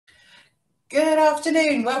Good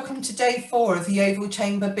afternoon. Welcome to day 4 of the Oval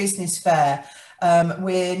Chamber Business Fair.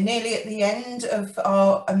 We're nearly at the end of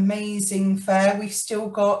our amazing fair. We've still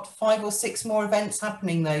got 5 or 6 more events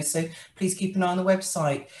happening though, so please keep an eye on the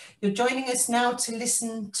website. You're joining us now to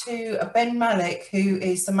listen to Ben Malik, who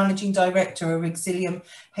is the Managing Director of Auxilium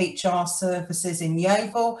HR Services in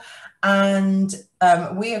Yeovil, and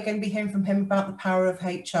we are going to be hearing from him about the power of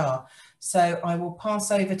HR. So I will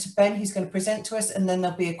pass over to Ben, who's going to present to us, and then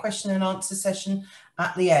there'll be a question and answer session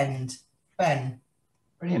at the end. Ben.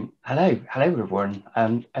 Brilliant. Hello everyone.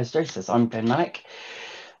 As Joe says, I'm Ben Malik,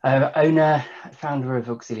 owner, founder of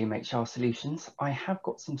Auxilium HR Solutions. I have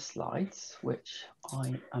got some slides which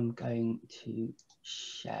I am going to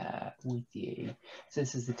share with you. So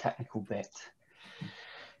this is the technical bit.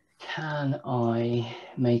 Can I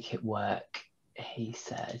make it work? He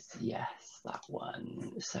says yes, that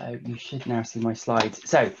one. So you should now see my slides.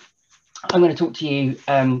 So I'm going to talk to you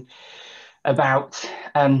about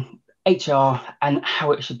HR and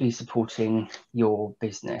how it should be supporting your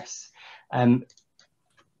business.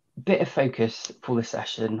 Bit of focus for the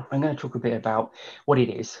session. I'm going to talk a bit about what it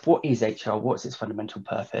is. What is HR? What's its fundamental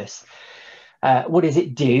purpose? What does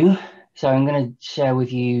it do? So I'm going to share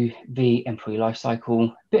with you the employee life cycle,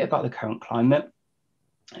 a bit about the current climate,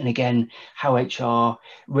 and again, how HR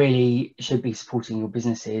really should be supporting your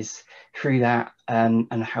businesses through that, and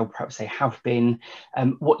how perhaps they have been,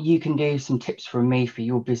 what you can do, some tips from me for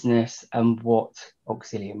your business, and what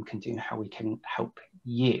Auxilium can do and how we can help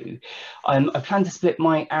you. I plan to split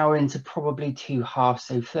my hour into probably 2 halves,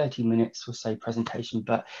 so 30 minutes or so presentation,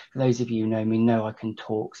 but for those of you who know me know I can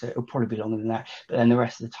talk, so it'll probably be longer than that, but then the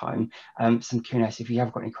rest of the time, some Q&A. So if you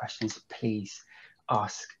have got any questions, please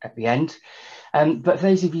ask at the end. But for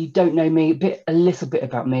those of you who don't know me, a little bit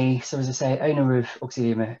about me. So as I say, owner of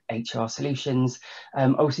Auxilium HR Solutions. I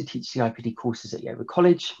also teach CIPD courses at Yeovil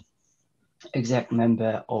College, exec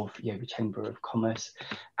member of Yeovil Chamber of Commerce,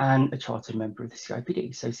 and a chartered member of the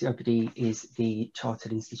CIPD. So CIPD is the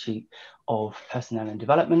Chartered Institute of Personnel and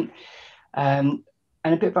Development.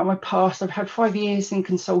 And a bit about my past. I've had 5 years in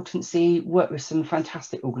consultancy, worked with some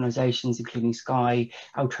fantastic organisations, including Sky,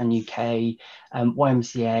 Altran UK,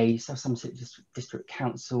 YMCA, South Somerset District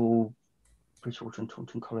Council, Bridgewater and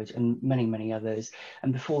Taunton College, and many, many others.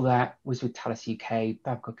 And before that was with Thales UK,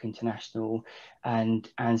 Babcock International, and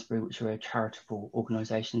Ansbury, which are a charitable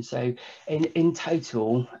organisation. So in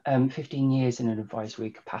total, 15 years in an advisory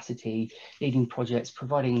capacity, leading projects,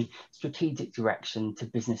 providing strategic direction to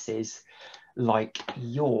businesses like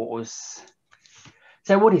yours.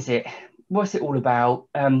 So what is it? What's it all about?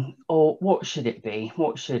 Or what should it be?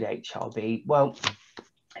 What should HR be? Well,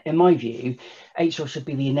 in my view, HR should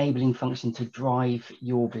be the enabling function to drive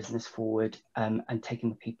your business forward, and taking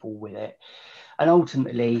the people with it. And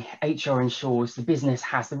ultimately, HR ensures the business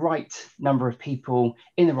has the right number of people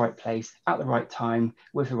in the right place at the right time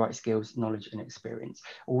with the right skills, knowledge and experience,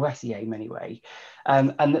 or that's the aim anyway.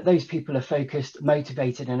 And that those people are focused,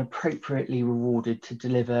 motivated and appropriately rewarded to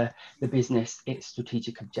deliver the business its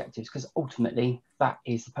strategic objectives, because ultimately that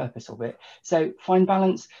is the purpose of it. So fine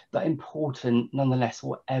balance, but important nonetheless,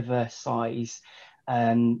 whatever size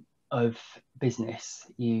of business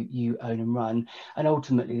you own and run. And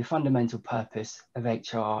ultimately the fundamental purpose of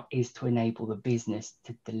HR is to enable the business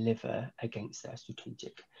to deliver against their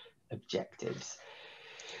strategic objectives.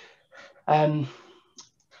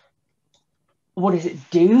 What does it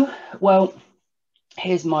do? Well,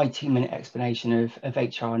 here's my 2-minute explanation of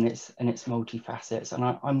HR and its multifacets, and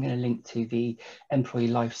I'm going to link to the employee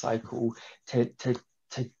life cycle to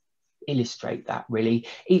illustrate that really.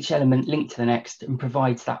 Each element linked to the next and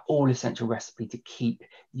provides that all essential recipe to keep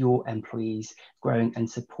your employees growing and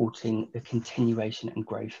supporting the continuation and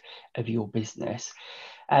growth of your business.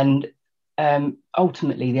 And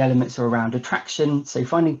ultimately the elements are around attraction, so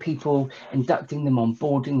finding people, inducting them,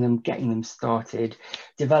 onboarding them, getting them started,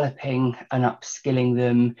 developing and upskilling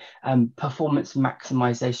them, performance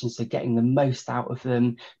maximization, so getting the most out of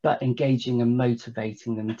them, but engaging and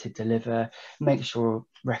motivating them to deliver, make sure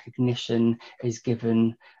recognition is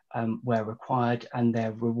given where required and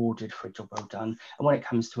they're rewarded for a job well done. And when it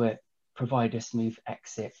comes to it, provide a smooth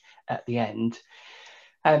exit at the end.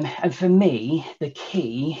 And for me, the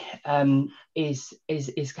key has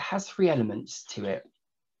 3 elements to it.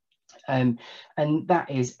 And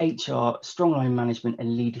that is HR, strong line management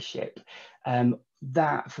and leadership.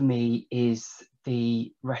 That for me is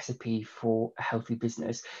the recipe for a healthy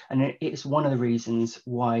business. And it's one of the reasons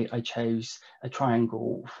why I chose a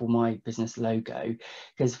triangle for my business logo,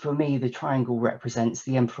 because for me, the triangle represents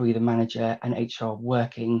the employee, the manager and HR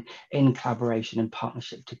working in collaboration and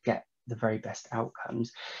partnership to get the very best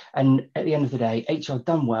outcomes. And at the end of the day, HR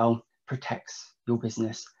done well protects your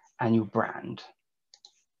business and your brand.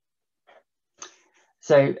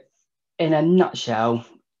 So in a nutshell,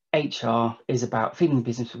 HR is about feeding the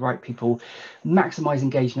business with the right people, maximize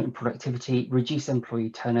engagement and productivity, reduce employee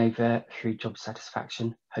turnover through job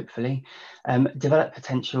satisfaction, hopefully, develop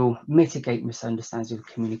potential, mitigate misunderstandings with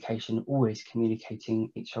communication, always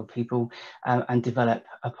communicating HR people, and develop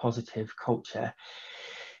a positive culture.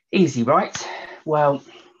 Easy, right? Well,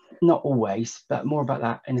 not always, but more about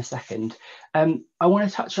that in a second. I want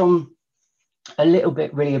to touch on a little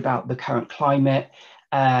bit really about the current climate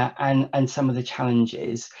and some of the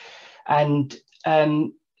challenges. And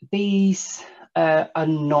these are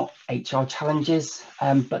not HR challenges,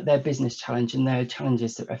 but they're business challenge, and they're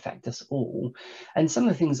challenges that affect us all. And some of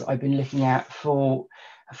the things that I've been looking at for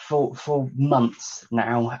months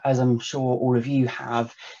now, as I'm sure all of you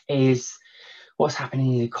have, is what's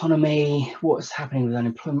happening in the economy, what's happening with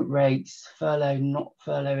unemployment rates, furlough, not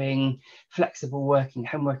furloughing, flexible working,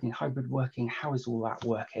 home working, hybrid working, how is all that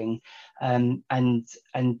working? And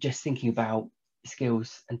just thinking about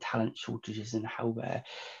skills and talent shortages and how they're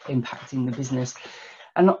impacting the business.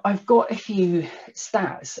 And I've got a few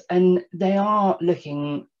stats, and they are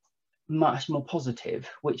looking much more positive,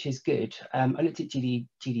 which is good. I looked at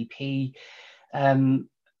GDP,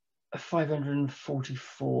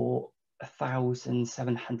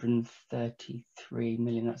 544,733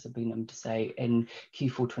 million, that's a big number to say, in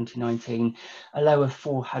Q4 2019, a low of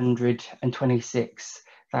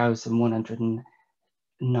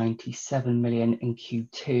 426,197 million in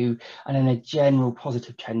Q2, and then a general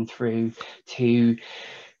positive trend through to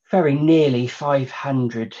very nearly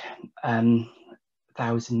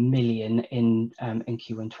 500,000 million in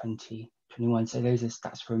Q1 2021. So those are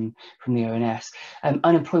stats from the ONS.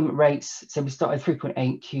 Unemployment rates, so we started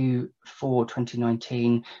 3.8 Q4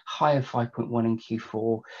 2019, high of 5.1 in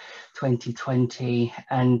Q4 2020,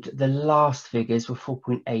 and the last figures were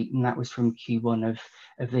 4.8, and that was from Q1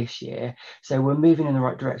 of this year. So we're moving in the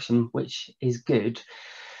right direction, which is good.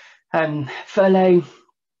 Furlough,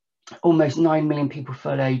 almost 9 million people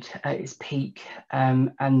furloughed at its peak,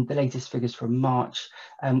 and the latest figures from March,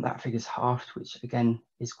 that figure's halved, which again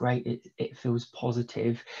is great. It feels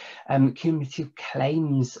positive. Cumulative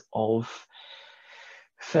claims of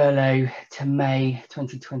furlough to May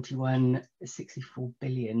 2021, 64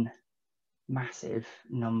 billion, massive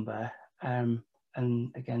number. And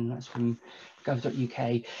again, that's from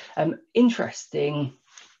gov.uk. Interesting.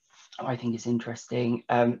 I think it's interesting,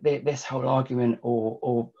 this whole argument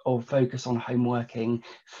or focus on home working,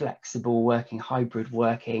 flexible working, hybrid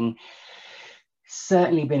working,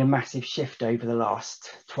 certainly been a massive shift over the last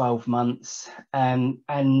 12 months. And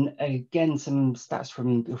again, some stats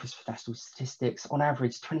from the Office for National Statistics, on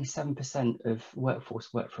average, 27% of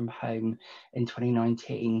workforce worked from home in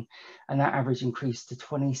 2019, and that average increased to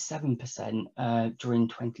 27% during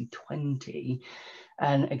 2020.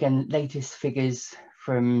 And again, latest figures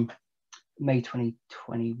from May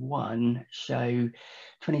 2021 show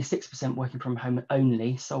 26% working from home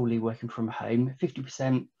only, solely working from home,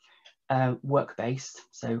 50% work-based,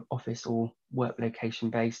 so office or work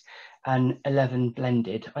location-based, and 11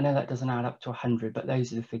 blended. I know that doesn't add up to 100, but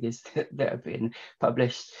those are the figures that have been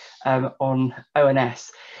published on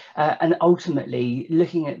ONS. And ultimately,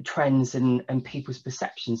 looking at trends and people's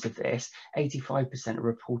perceptions of this, 85% are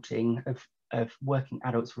reporting of working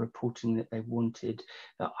adults reporting that they wanted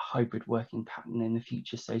that hybrid working pattern in the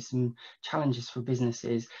future. So some challenges for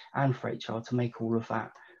businesses and for HR to make all of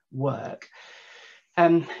that work.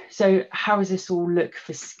 So how does this all look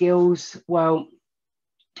for skills? Well,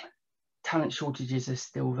 talent shortages are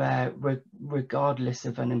still there, regardless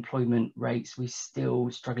of unemployment rates. We're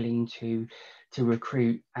still struggling to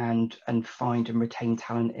recruit and find and retain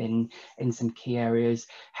talent in some key areas.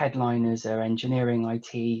 Headliners are engineering,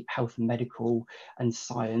 IT, health and medical, and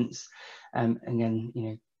science. Again, you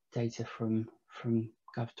know, data from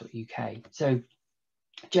gov.uk. So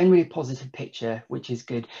generally a positive picture, which is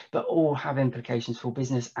good, but all have implications for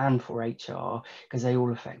business and for HR because they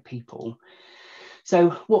all affect people.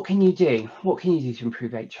 So what can you do? What can you do to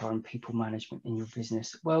improve HR and people management in your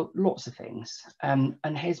business? Well, lots of things. And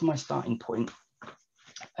here's my starting point.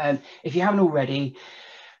 If you haven't already,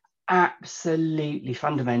 absolutely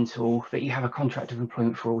fundamental that you have a contract of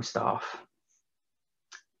employment for all staff.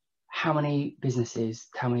 How many businesses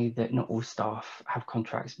tell me that not all staff have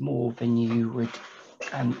contracts? More than you would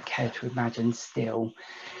care to imagine still.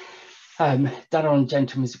 Done on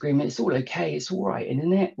gentleman's agreement, it's all okay, it's all right,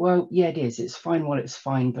 isn't it? Well, yeah, it is. It's fine while it's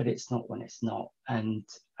fine, but it's not when it's not. And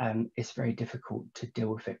it's very difficult to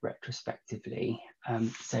deal with it retrospectively.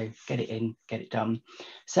 So get it in, get it done.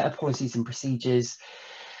 Set up policies and procedures.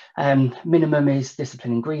 Minimum is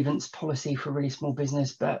discipline and grievance policy for a really small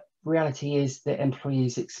business, but reality is that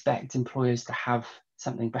employees expect employers to have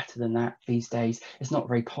something better than that these days. It's not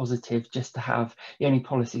very positive just to have the only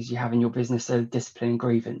policies you have in your business are discipline and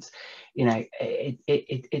grievance. You know,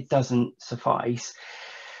 it doesn't suffice.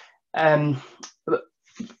 But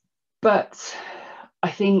I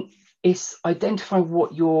think it's identify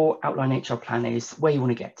what your outline HR plan is, where you want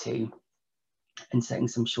to get to, and setting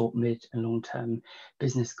some short, mid and long-term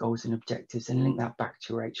business goals and objectives, and link that back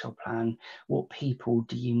to your HR plan. What people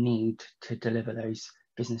do you need to deliver those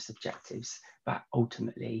business objectives? That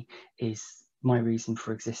ultimately is my reason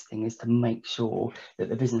for existing, is to make sure that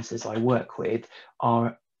the businesses I work with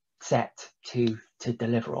are set to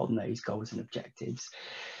deliver on those goals and objectives.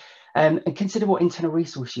 And consider what internal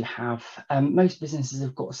resource you have. Most businesses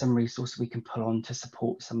have got some resource we can pull on to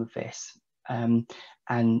support some of this, and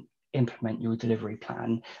implement your delivery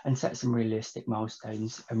plan and set some realistic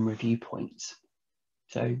milestones and review points.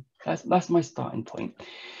 So that's my starting point.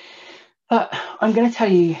 But I'm going to tell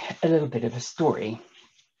you a little bit of a story.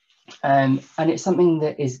 And it's something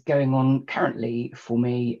that is going on currently for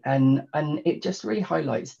me, and it just really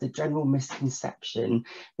highlights the general misconception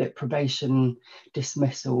that probation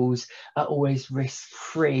dismissals are always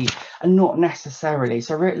risk-free, and not necessarily.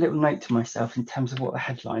 So I wrote a little note to myself in terms of what the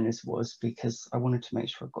headliners was, because I wanted to make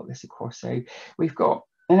sure I got this across. So we've got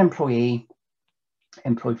an employee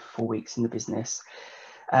employed for 4 weeks in the business.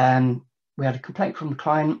 We had a complaint from the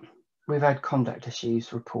client. We've had conduct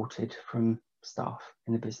issues reported from staff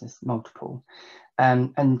in the business, multiple,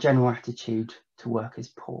 and general attitude to work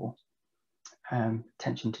is poor,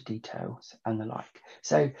 attention to details and the like.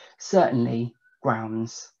 So certainly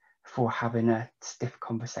grounds for having a stiff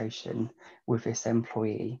conversation with this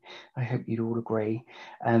employee. I hope you'd all agree,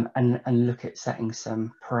 and look at setting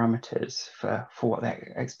some parameters for what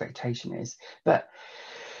their expectation is. But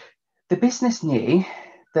the business knew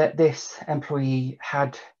that this employee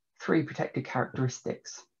had 3 protected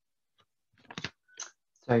characteristics.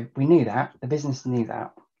 So we knew that, the business knew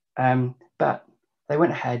that, but they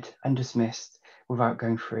went ahead and dismissed without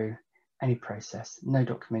going through any process, no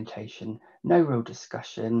documentation, no real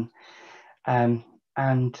discussion.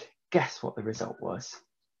 And guess what the result was?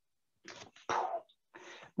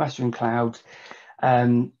 Mastering cloud.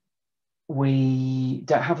 We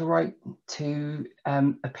don't have the right to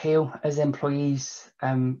appeal as employees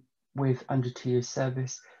with under 2 years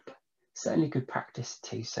service. Certainly good practice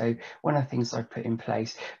too. So one of the things I've put in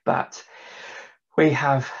place, but we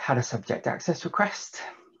have had a subject access request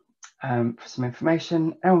for some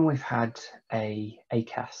information, and we've had a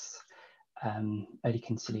ACAS, early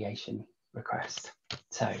conciliation request.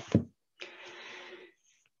 So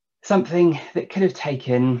something that could have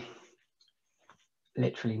taken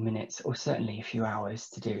literally minutes, or certainly a few hours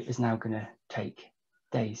to do, is now going to take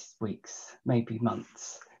days, weeks, maybe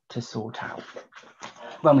months to sort out,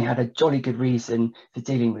 when we had a jolly good reason for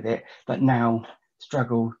dealing with it, but now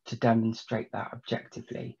struggle to demonstrate that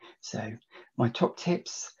objectively. So my top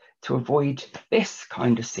tips to avoid this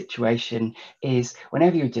kind of situation is,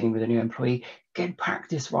 whenever you're dealing with a new employee, good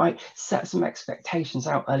practice, right? Set some expectations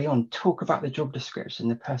out early on. Talk about the job description,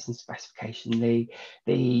 the person specification,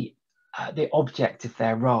 the object of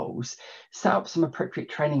their roles. Set up some appropriate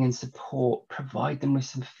training and support. Provide them with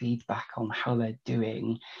some feedback on how they're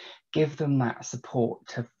doing. Give them that support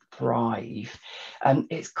to thrive.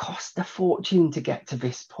 It's cost a fortune to get to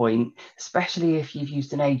this point, especially if you've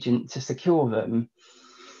used an agent to secure them.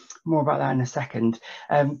 More about that in a second.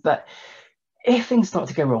 But if things start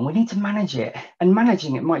to go wrong, we need to manage it. And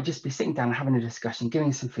managing it might just be sitting down and having a discussion,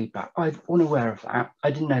 giving some feedback. I'm unaware of that.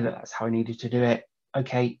 I didn't know that that's how I needed to do it.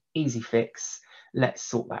 Okay, easy fix. Let's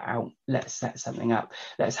sort that out. Let's set something up.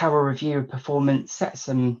 Let's have a review of performance, set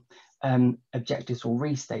some objectives, or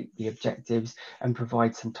restate the objectives, and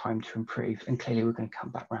provide some time to improve. And clearly we're going to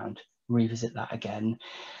come back around and revisit that again.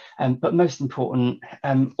 But most important,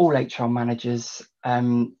 all HR managers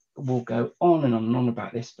will go on and on and on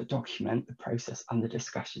about this, but document the process and the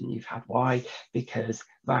discussion you've had. Why? Because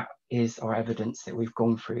that is our evidence that we've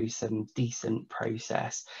gone through some decent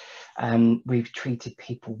process. We've treated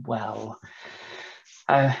people well.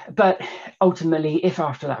 But ultimately, if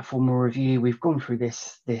after that formal review we've gone through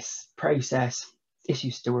this process,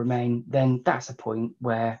 issues still remain, then that's a point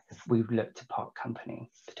where we've looked to part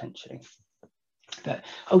company potentially. But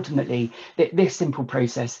ultimately, this simple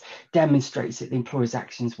process demonstrates that the employer's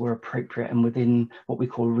actions were appropriate and within what we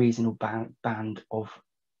call a reasonable band of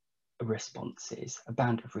responses, a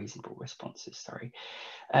band of reasonable responses, sorry.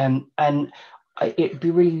 And it'd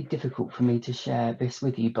be really difficult for me to share this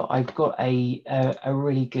with you, but I've got a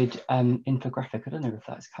really good infographic. I don't know if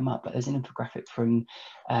that's come up, but there's an infographic from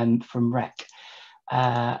REC,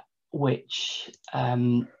 which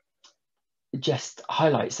just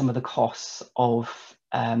highlights some of the costs of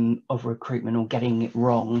recruitment or getting it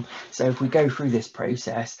wrong. So if we go through this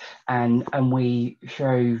process and we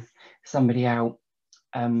throw somebody out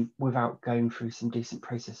without going through some decent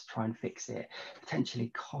process to try and fix it,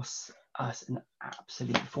 potentially costs us an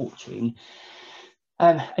absolute fortune.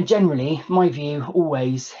 And generally, my view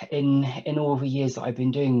always in all the years that I've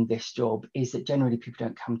been doing this job is that generally people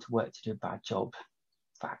don't come to work to do a bad job.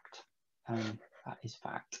 Fact. That is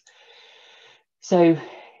fact. So,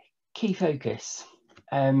 key focus.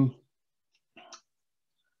 HR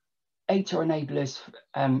enablers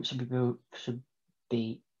should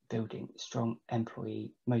be building strong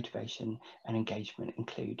employee motivation and engagement,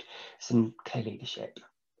 include some clear leadership,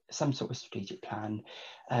 some sort of strategic plan,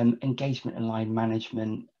 engagement and line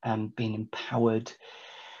management, being empowered,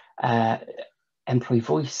 employee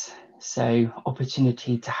voice, so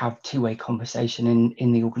opportunity to have two-way conversation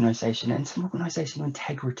in the organisation, and some organisational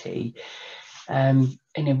integrity,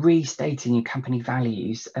 restating your company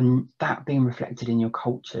values and that being reflected in your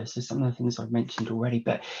culture. So some of the things I've mentioned already,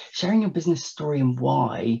 but sharing your business story and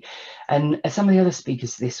why. And some of the other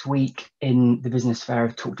speakers this week in the business fair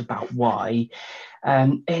have talked about why.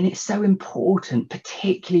 And it's so important,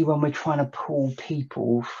 particularly when we're trying to pull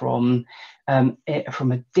people from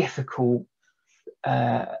a difficult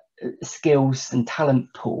skills and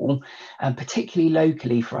talent pool, and particularly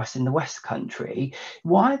locally for us in the West Country.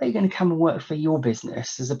 Why are they going to come and work for your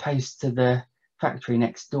business as opposed to the factory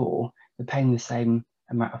next door? They're paying the same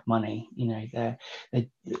amount of money, you know, they're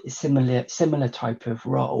similar type of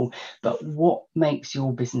role, but what makes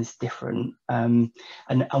your business different, and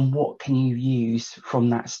what can you use from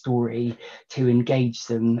that story to engage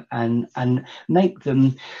them and make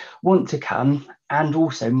them want to come, and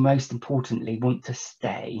also most importantly want to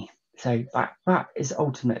stay. So that is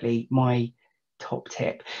ultimately my top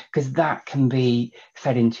tip, because that can be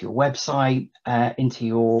fed into your website, into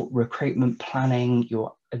your recruitment planning,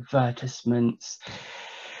 your advertisements,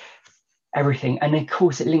 everything. And of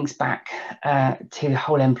course it links back to the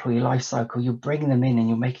whole employee life cycle. You're bringing them in and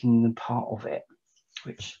you're making them part of it,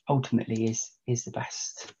 which ultimately is the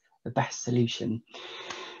best solution.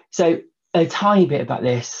 So a tiny bit about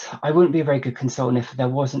this. I wouldn't be a very good consultant if there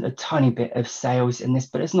wasn't a tiny bit of sales in this,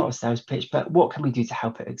 but it's not a sales pitch. But what can we do to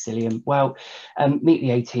help at Auxilium? Well, meet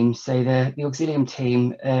the A team. So the Auxilium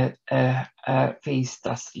team, Fees,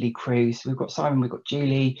 Dustley, Cruz. We've got Simon, we've got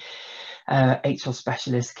Julie, HR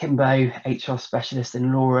specialist, Kimbo, HR specialist,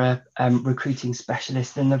 and Laura, recruiting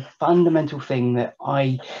specialist. And the fundamental thing that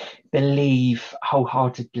I believe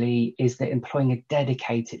wholeheartedly is that employing a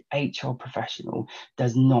dedicated HR professional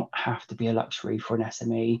does not have to be a luxury for an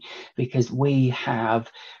SME, because we have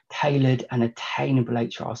tailored and attainable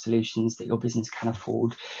HR solutions that your business can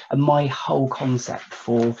afford. And my whole concept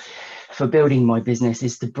for building my business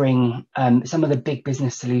is to bring some of the big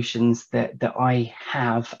business solutions that I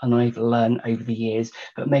have and I've learned over the years,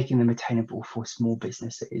 but making them attainable for small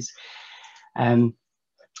businesses.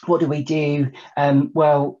 What do we do?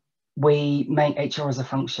 Well, we make HR as a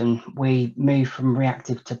function. We move from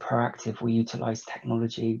reactive to proactive. We utilize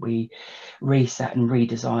technology. We reset and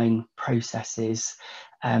redesign processes.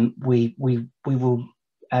 We will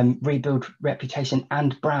rebuild reputation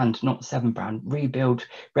and brand, not 7 brand, rebuild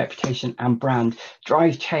reputation and brand,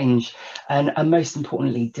 drive change, and most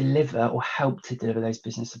importantly, deliver or help to deliver those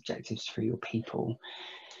business objectives through your people.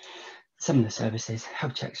 Some of the services: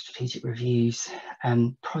 help check, strategic reviews,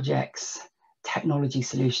 projects, technology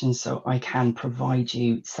solutions, so I can provide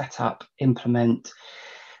you, set up, implement,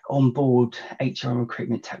 onboard HR and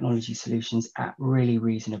recruitment technology solutions at really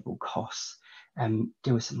reasonable costs.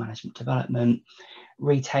 Deal with some management development,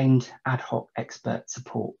 retained ad hoc expert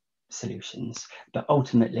support solutions. But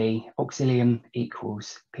ultimately, Auxilium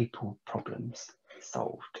equals people problems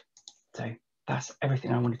solved. So that's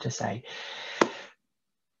everything I wanted to say.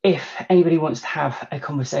 If anybody wants to have a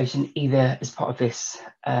conversation, either as part of this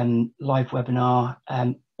live webinar,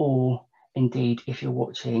 or indeed if you're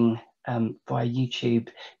watching via YouTube,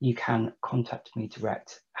 you can contact me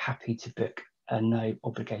direct. Happy to book a no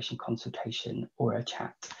obligation consultation or a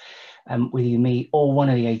chat with you, me, or one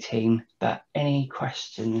of the A team. But any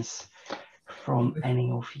questions from any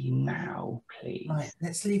of you now, please? Right,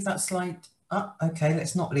 let's leave that slide up. Okay,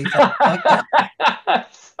 let's not leave that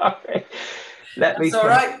slide. Sorry. That's all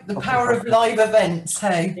right. The power of live events,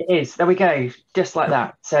 hey? It is. There we go. Just like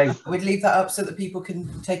that. So we'd leave that up so that people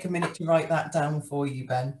can take a minute to write that down for you,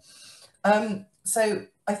 Ben. So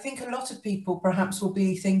I think a lot of people perhaps will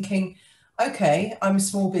be thinking, okay, I'm a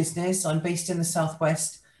small business, I'm based in the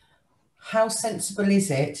Southwest. How sensible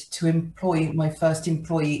is it to employ my first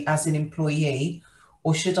employee as an employee,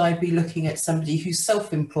 or should I be looking at somebody who's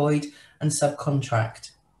self-employed and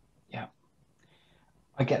subcontract? Yeah,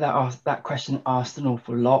 I get that question asked an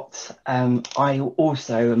awful lot. I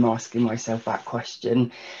also am asking myself that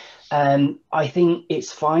question. I think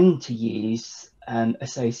it's fine to use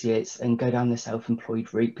associates and go down the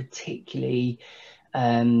self-employed route, particularly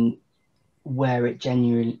where it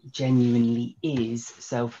genuinely is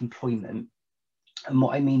self-employment. And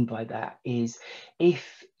what I mean by that is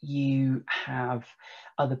if you have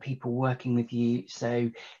other people working with you, so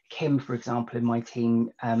Kim, for example, in my team,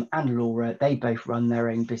 and Laura, they both run their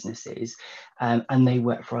own businesses, and they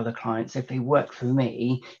work for other clients. If they work for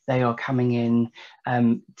me, they are coming in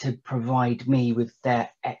to provide me with their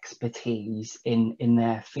expertise in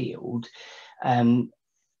their field.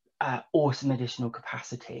 Or some additional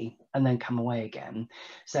capacity, and then come away again.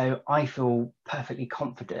 So I feel perfectly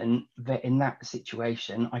confident that in that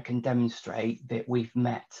situation, I can demonstrate that we've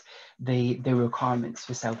met the requirements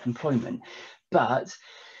for self-employment. But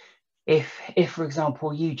if, for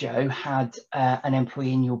example, you, Joe, had an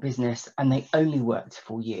employee in your business and they only worked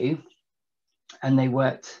for you, and they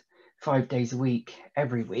worked 5 days a week,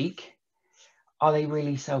 every week, are they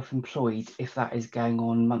really self-employed if that is going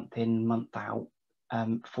on month in, month out?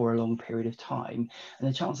 For a long period of time, and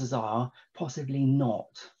the chances are possibly not.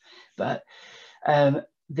 But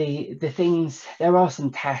the things, there are some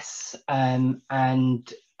tests, and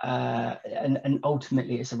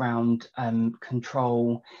ultimately it's around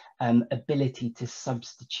control. Ability to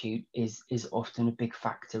substitute is often a big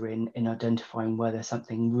factor in identifying whether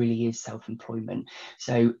something really is self-employment.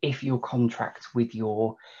 So if your contract with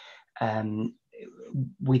your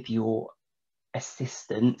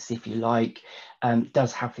assistants, if you like,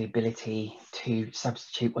 does have the ability to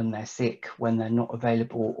substitute when they're sick, when they're not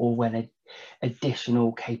available, or when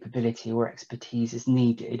additional capability or expertise is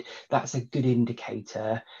needed, that's a good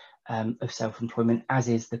indicator of self-employment, as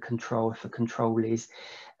is the control. If a control is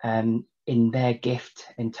in their gift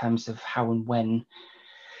in terms of how and when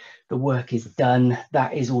the work is done,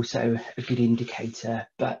 that is also a good indicator.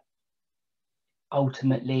 But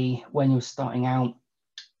ultimately, when you're starting out,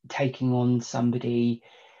 taking on somebody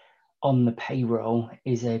on the payroll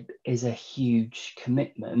is a huge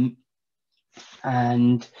commitment.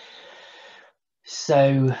 And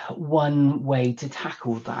so one way to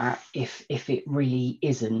tackle that, if it really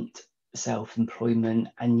isn't self-employment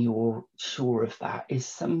and you're sure of that, is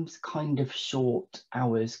some kind of short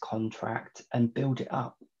hours contract and build it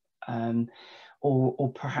up.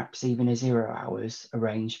 Or perhaps even a 0 hours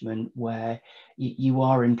arrangement where you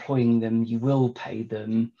are employing them, you will pay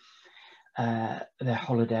them their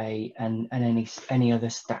holiday and any other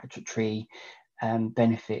statutory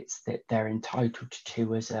benefits that they're entitled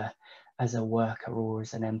to as a worker or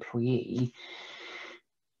as an employee,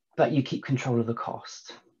 but you keep control of the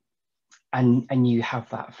cost, and you have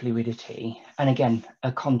that fluidity. And again,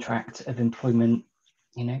 a contract of employment,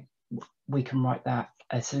 we can write that,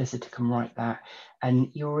 a solicitor can write that, and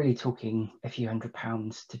you're really talking a few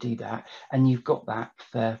 £100 to do that, and you've got that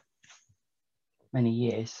for many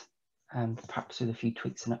years, perhaps with a few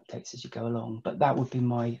tweaks and updates as you go along. But that would be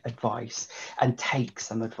my advice. And take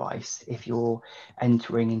some advice if you're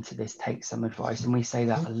entering into this. Take some advice, and we say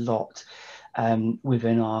that a lot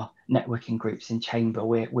within our networking groups in Chamber.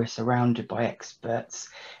 We're surrounded by experts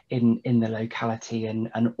in the locality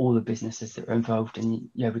and all the businesses that are involved in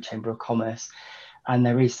Yeovil Chamber of Commerce, and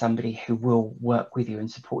there is somebody who will work with you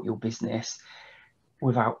and support your business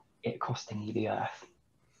without it costing you the earth.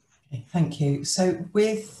 Thank you. So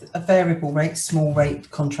with a variable rate, small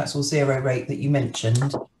rate contracts or 0 rate that you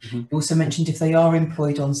mentioned, you also mentioned if they are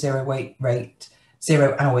employed on 0 rate,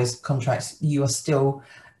 0 hours contracts, you are still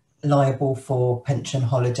liable for pension,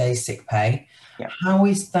 holiday, sick pay. Yep. How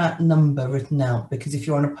is that number written out? Because if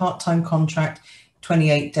you're on a part-time contract,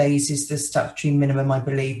 28 days is the statutory minimum, I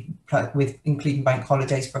believe, with including bank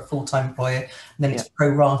holidays for a full-time employer, and then it's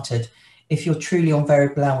prorated. If you're truly on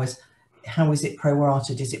variable hours, how is it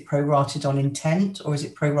prorated? Is it prorated on intent, or is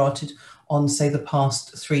it prorated on, say, the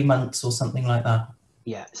past 3 months or something like that?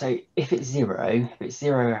 Yeah, so if it's 0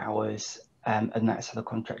 hours, and that's how the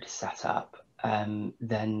contract is set up,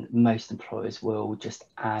 then most employers will just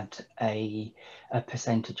add a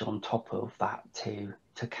percentage on top of that to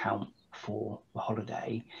count for the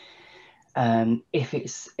holiday. If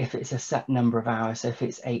it's a set number of hours, so if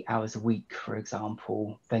it's 8 hours a week, for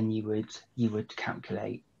example, then you would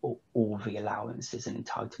calculate all the allowances and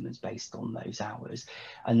entitlements based on those hours,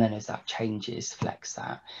 and then as that changes, flex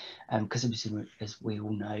that, because obviously, as we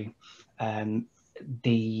all know,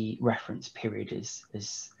 the reference period is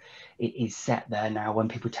set there now. When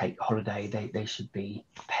people take holiday, they should be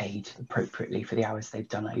paid appropriately for the hours they've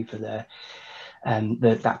done over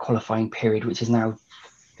that qualifying period, which is now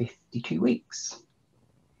 52 weeks.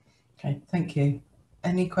 Okay, thank you.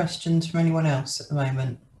 Any questions from anyone else at the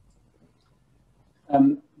moment?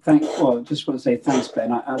 Well, just want to say thanks,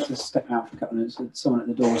 Ben. I had to step out for a couple of minutes with someone at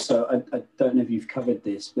the door, so I don't know if you've covered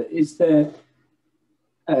this, but is there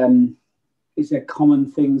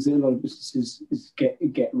common things that a lot of businesses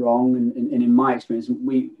get wrong? And in my experience,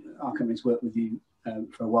 our company's worked with you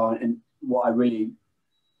for a while, and what I really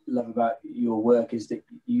love about your work is that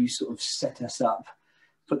you sort of set us up,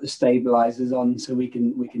 put the stabilizers on so we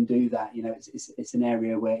can do that. You know, it's an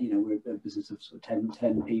area where, you know, we're a business of sort of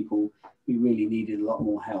 10 people. We really needed a lot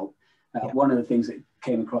more help. One of the things that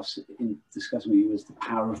came across in discussing with you was the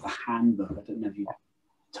power of the handbook. I don't know if you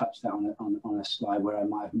touched that on a slide where I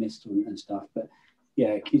might have missed and stuff, but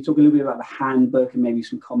yeah, can you talk a little bit about the handbook and maybe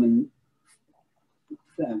some common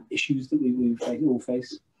issues that we all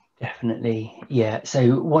face? Definitely, yeah.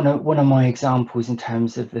 So one of my examples in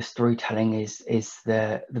terms of the storytelling is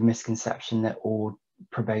the misconception that all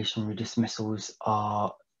probationary dismissals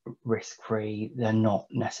are risk-free. They're not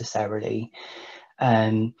necessarily,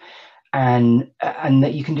 and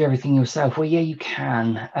that you can do everything yourself. Well, yeah, you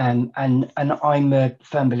can, and I'm a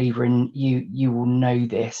firm believer in you will know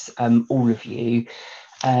this, all of you.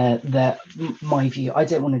 That my view, I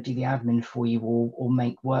don't want to do the admin for you or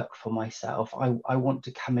make work for myself. I want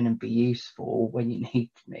to come in and be useful when you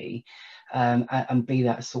need me, and be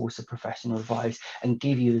that source of professional advice and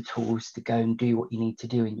give you the tools to go and do what you need to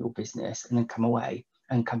do in your business, and then come away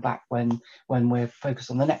and come back when we're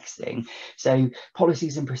focused on the next thing. So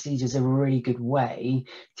policies and procedures are a really good way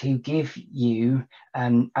to give you,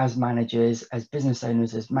 as managers, as business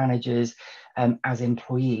owners, as managers, as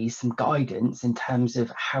employees, some guidance in terms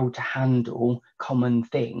of how to handle common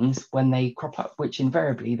things when they crop up, which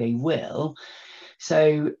invariably they will.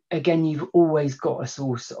 So again, you've always got a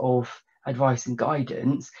source of advice and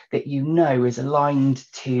guidance that you know is aligned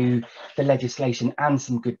to the legislation and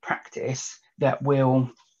some good practice that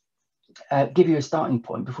will give you a starting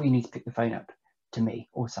point before you need to pick the phone up to me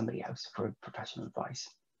or somebody else for professional advice.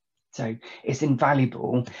 So it's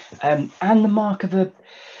invaluable, and the mark of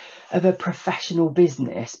a professional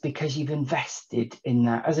business, because you've invested in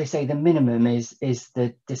that. As I say, the minimum is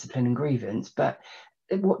the discipline and grievance, but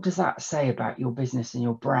what does that say about your business and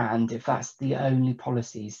your brand if that's the only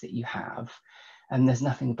policies that you have? And there's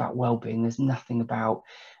nothing about well-being, there's nothing about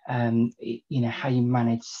you know, how you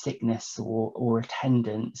manage sickness or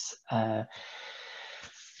attendance,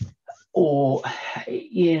 or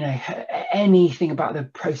you know, anything about the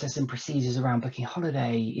process and procedures around booking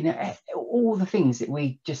holiday, you know, all the things that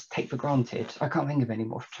we just take for granted. I can't think of any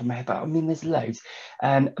more off the top of my head, but I mean, there's loads.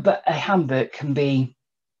 But a handbook can be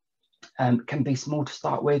small to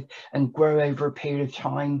start with and grow over a period of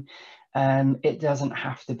time. It doesn't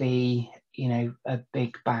have to be, you know, a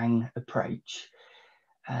big bang approach,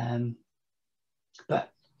 but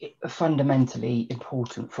fundamentally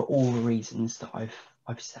important for all the reasons that I've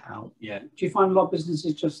set out. Yeah. Do you find a lot of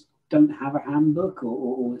businesses just don't have a handbook,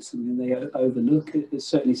 or it's something they overlook? It's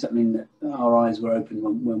certainly something that our eyes were open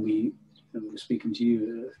when we were speaking to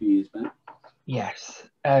you a few years back. Yes,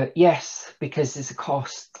 yes, because it's a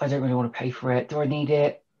cost. I don't really want to pay for it. Do I need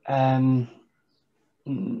it?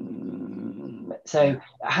 So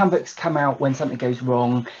handbooks come out when something goes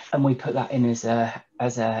wrong, and we put that in as a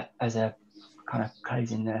kind of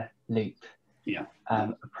closing the loop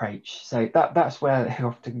approach. So that's where they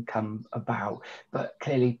often come about. But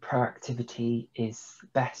clearly proactivity is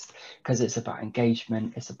best, because it's about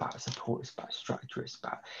engagement, it's about support, it's about structure, it's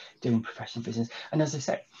about doing professional business. And as I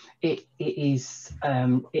said, it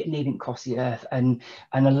needn't cost the earth, and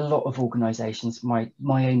a lot of organisations, my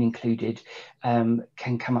own included,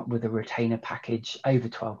 can come up with a retainer package over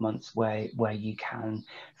 12 months where you can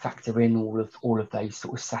factor in all of those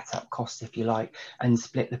sort of setup costs, if you like, and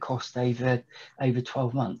split the cost over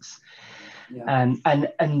 12 months. Yeah.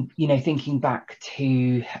 And you know, thinking back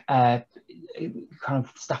to kind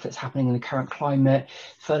of stuff that's happening in the current climate,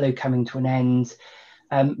 furlough coming to an end,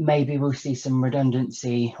 maybe we'll see some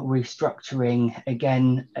redundancy, restructuring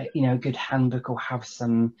again. You know, a good handbook will have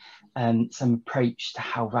some approach to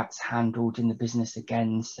how that's handled in the business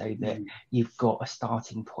again, so that you've got a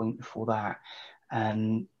starting point for that.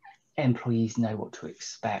 Employees know what to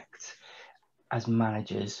expect. as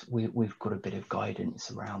managers, we've got a bit of guidance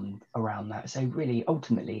around that. So really,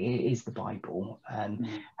 ultimately, it is the Bible, and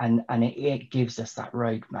it gives us that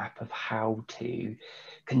roadmap of how to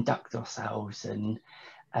conduct ourselves and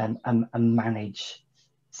manage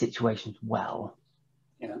situations well.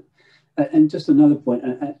 Yeah. And just another point,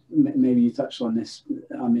 maybe you touched on this,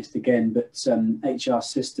 I missed again, but HR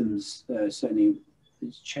systems certainly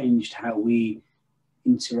has changed how we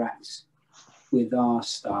interact with our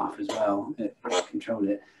staff as well, control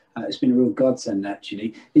it. It's been a real godsend,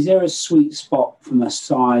 actually. Is there a sweet spot from a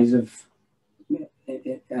size of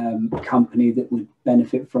company that would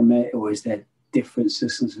benefit from it, or is there different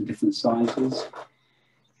systems for different sizes?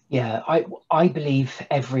 Yeah, I believe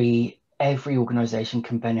every organisation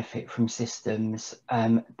can benefit from systems,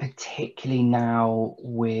 particularly now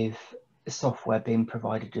with software being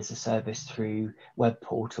provided as a service through web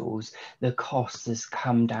portals. The cost has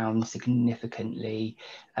come down significantly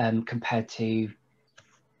compared to,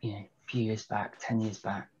 a few years back, 10 years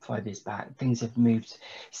back, 5 years back. Things have moved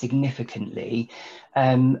significantly.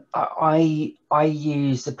 I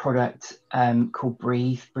use a product called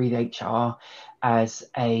Breathe HR as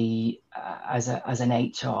an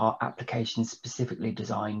HR application specifically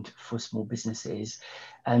designed for small businesses,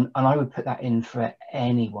 and I would put that in for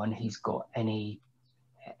anyone who's got any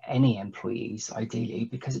employees, ideally,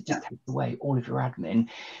 because it just takes away all of your admin,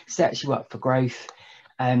 sets you up for growth.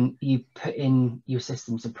 You put in your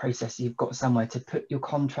systems and processes. You've got somewhere to put your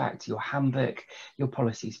contract, your handbook, your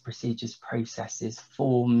policies, procedures, processes,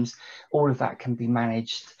 forms. All of that can be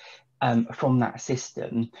managed from that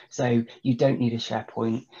system. So you don't need a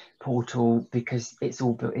SharePoint portal because it's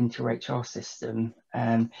all built into your HR system,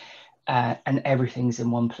 and everything's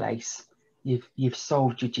in one place. You've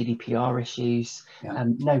solved your GDPR issues,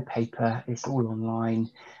 no paper, it's all online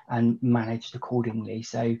and managed accordingly.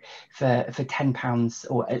 So for £10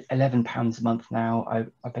 or £11 a month now,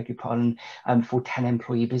 I beg your pardon, for 10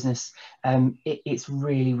 employee business, it's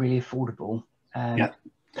really, really affordable.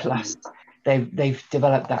 Plus they've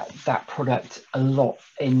developed that product a lot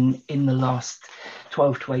in the last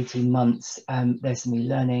 12 to 18 months. There's some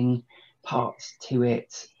e-learning parts to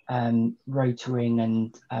it,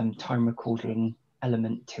 rotoring and time recording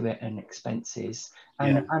element to it, and expenses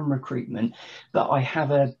and recruitment. But I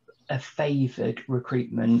have a favoured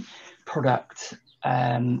recruitment product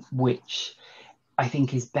which I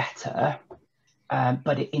think is better,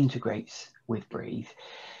 but it integrates with Breathe,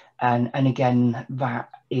 and again, that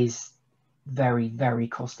is very, very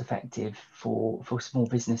cost effective for small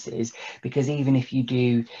businesses, because even if you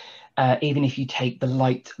take the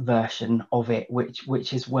light version of it,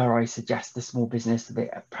 which is where I suggest the small business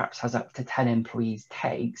that perhaps has up to 10 employees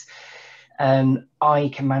takes,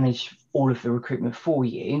 I can manage all of the recruitment for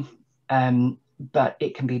you, but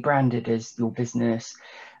it can be branded as your business,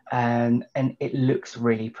 and it looks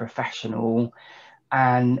really professional.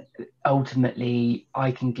 And ultimately,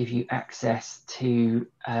 I can give you access to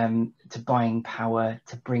buying power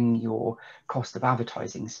to bring your cost of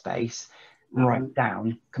advertising space right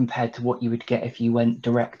down compared to what you would get if you went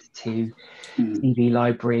direct to CV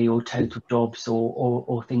Library or Total Jobs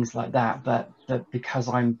or things like that. But because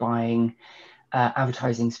I'm buying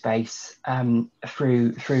advertising space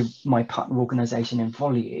through my partner organisation in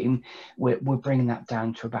Volume, we're bringing that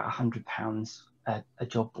down to about £100 a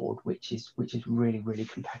job board, which is really, really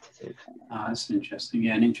competitive. That's interesting.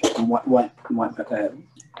 Yeah, an interesting white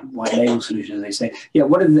label solution, as they say. Yeah,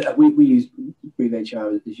 what are the we use Breathe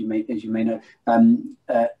HR, as you may know, and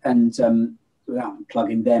without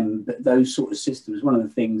plugging them, but those sort of systems. One of the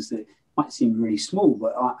things that might seem really small,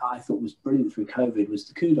 but I thought was brilliant through COVID was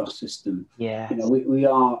the kudos system. Yeah, we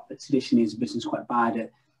are traditionally as a business quite bad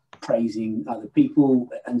at praising other people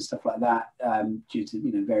and stuff like that, due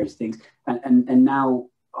to various things, and now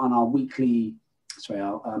on our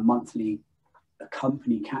monthly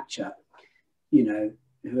company catch up,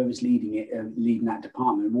 whoever's leading that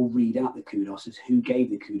department will read out the kudos as who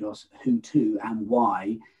gave the kudos, who to, and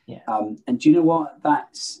why. And do you know what,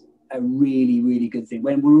 that's a really, really good thing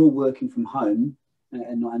when we're all working from home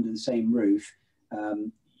and not under the same roof.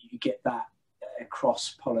 You get that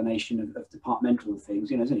cross-pollination of departmental things.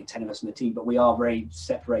 There's only 10 of us in the team, but we are very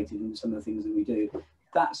separated in some of the things that we do.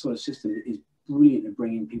 That sort of system is brilliant at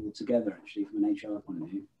bringing people together, actually, from an HR point of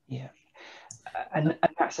view. Yeah, and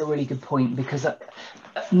that's a really good point, because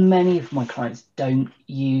many of my clients don't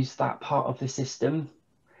use that part of the system,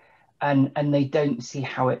 and they don't see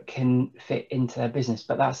how it can fit into their business.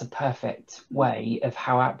 But that's a perfect way of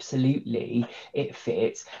how absolutely it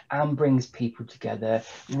fits and brings people together,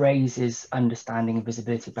 raises understanding and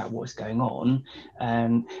visibility about what's going on,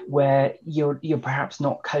 where you're perhaps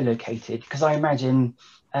not co-located, because I imagine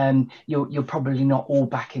you're probably not all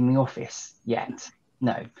back in the office yet.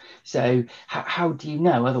 No. So how do you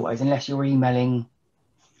know otherwise, unless you're emailing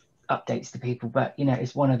updates to people? But you know,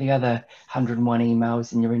 it's one of the other 101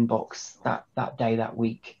 emails in your inbox that day, that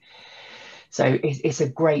week. So it's a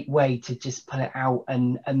great way to just put it out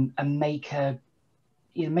and make a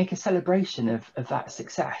celebration of that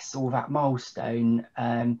success or that milestone,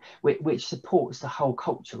 which supports the whole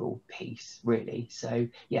cultural piece, really. So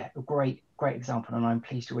yeah, a great example, and I'm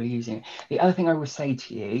pleased you're really using it. The other thing I will say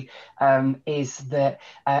to you is that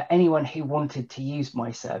anyone who wanted to use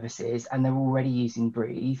my services and they're already using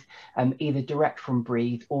Breathe, either direct from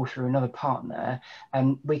Breathe or through another partner,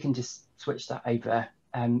 we can just switch that over.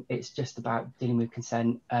 It's just about dealing with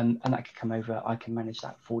consent, and that could come over. I can manage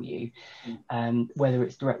that for you, whether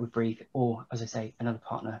it's direct with Breathe or, as I say, another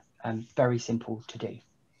partner. Very simple to do.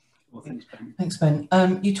 Well, thanks, Ben. Thanks, Ben.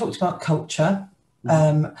 You talked about culture,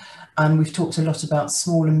 and we've talked a lot about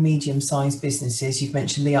small and medium-sized businesses. You've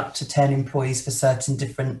mentioned the up to 10 employees for certain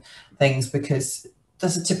different things, because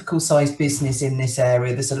there's a typical size business in this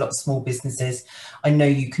area. There's a lot of small businesses. I know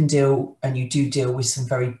you can deal, and you do deal with some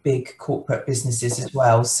very big corporate businesses as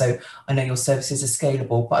well. So I know your services are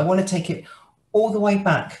scalable, but I want to take it all the way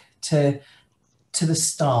back to the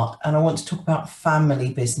start. And I want to talk about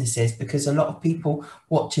family businesses, because a lot of people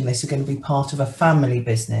watching this are going to be part of a family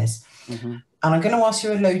business. And I'm going to ask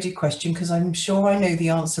you a loaded question, because I'm sure I know the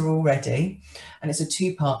answer already. And it's a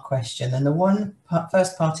two-part question. And the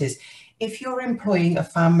first part is, if you're employing a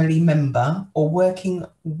family member or working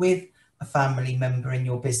with a family member in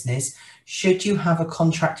your business, should you have a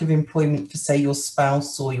contract of employment for, say, your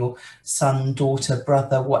spouse or your son, daughter,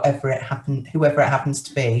 brother, whoever it happens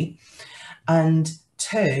to be? And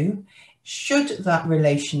two, should that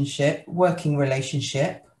relationship, working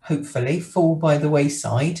relationship, hopefully fall by the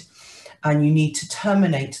wayside, and you need to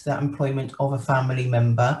terminate that employment of a family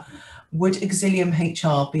member, would Auxilium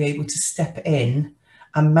HR be able to step in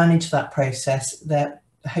and manage that process, that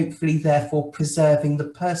hopefully therefore preserving the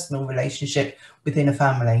personal relationship within a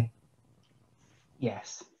family?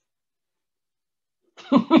 Yes.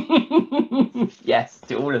 Yes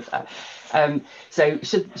to all of that. So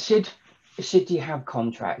should you have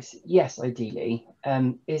contracts? Yes, ideally.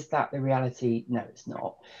 Is that the reality? No, it's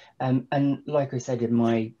not. And like I said in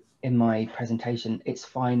my presentation, it's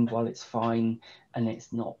fine while it's fine, and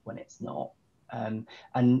it's not when it's not. And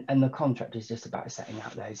the contract is just about setting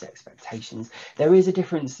out those expectations. There is a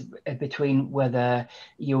difference between whether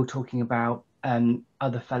you're talking about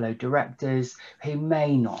other fellow directors who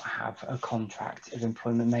may not have a contract of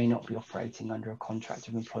employment, may not be operating under a contract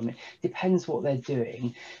of employment. Depends what they're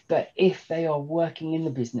doing. But if they are working in the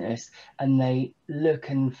business and they look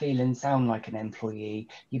and feel and sound like an employee,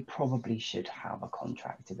 you probably should have a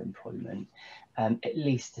contract of employment, at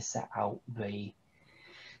least to set out the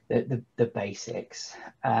basics,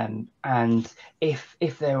 and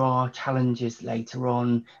if there are challenges later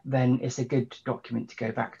on, then it's a good document to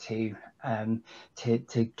go back to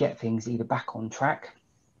get things either back on track,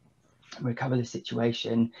 recover the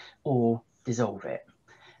situation, or dissolve it.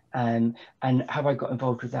 And have I got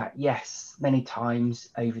involved with that? Yes, many times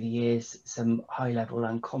over the years, some high level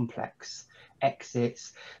and complex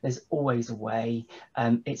exits. There's always a way.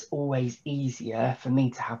 It's always easier for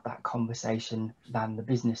me to have that conversation than the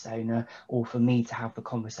business owner, or for me to have the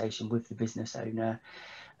conversation with the business owner,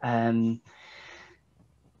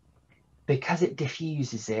 because it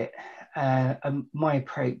diffuses it. My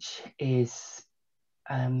approach is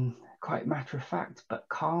quite matter of fact but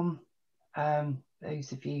calm.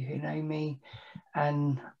 Those of you who know me,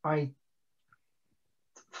 and I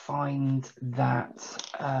find that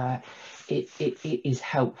it is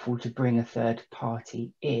helpful to bring a third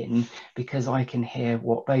party in, because I can hear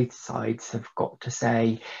what both sides have got to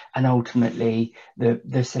say, and ultimately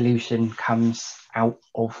the solution comes out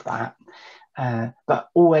of that. But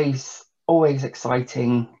always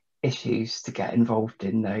exciting issues to get involved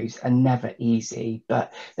in those, and never easy,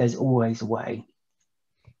 but there's always a way.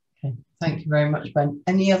 Okay, thank you very much, Ben.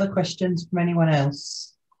 Any other questions from anyone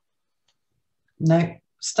else? No?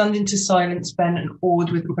 Stunned into silence, Ben, and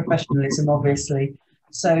awed with professionalism, obviously.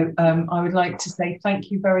 So I would like to say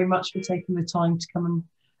thank you very much for taking the time to come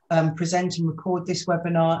and present and record this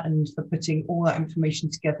webinar, and for putting all that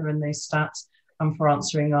information together in those stats, and for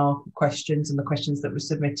answering our questions and the questions that were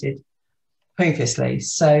submitted previously.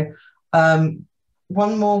 So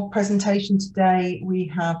one more presentation today. We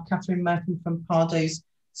have Catherine Merkin from Pardo's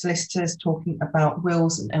Solicitors talking about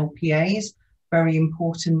wills and LPAs, very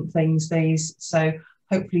important things these. So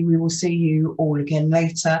hopefully we will see you all again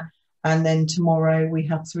later. And then tomorrow we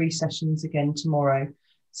have 3 sessions again tomorrow.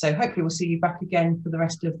 So hopefully we'll see you back again for the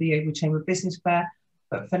rest of the Yeovil Chamber Business Fair.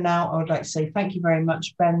 But for now, I would like to say thank you very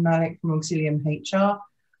much, Ben Malik from Auxilium HR,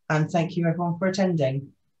 and thank you everyone for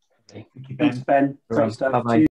attending. Thank you, Thanks, Ben. Great stuff. Bye-bye.